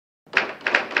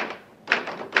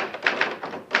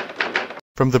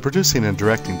From the producing and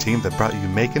directing team that brought you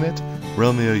Makin' It,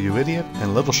 Romeo You Idiot,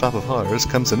 and Little Shop of Horrors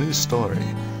comes a new story.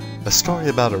 A story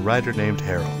about a writer named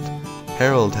Harold.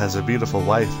 Harold has a beautiful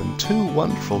wife and two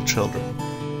wonderful children.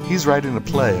 He's writing a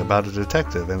play about a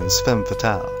detective and his femme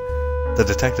fatale. The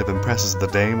detective impresses the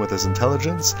dame with his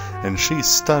intelligence, and she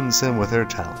stuns him with her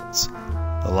talents.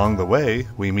 Along the way,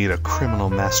 we meet a criminal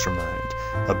mastermind,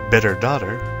 a bitter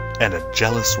daughter, and a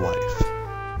jealous wife.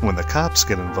 When the cops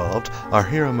get involved, our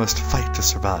hero must fight to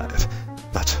survive.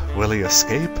 But will he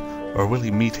escape, or will he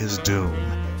meet his doom?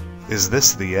 Is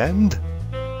this the end?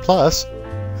 Plus,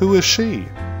 who is she?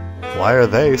 Why are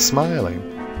they smiling?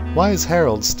 Why is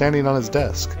Harold standing on his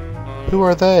desk? Who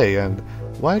are they, and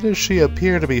why does she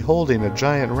appear to be holding a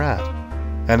giant rat?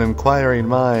 And inquiring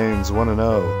minds want to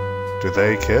know, do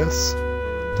they kiss?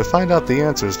 To find out the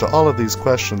answers to all of these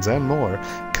questions and more,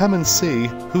 come and see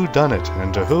Whodunit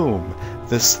and To Whom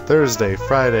this Thursday,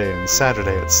 Friday, and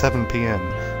Saturday at 7 p.m.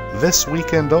 This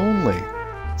weekend only.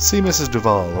 See Mrs.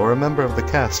 Duvall or a member of the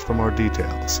cast for more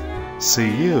details. See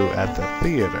you at the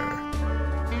theater.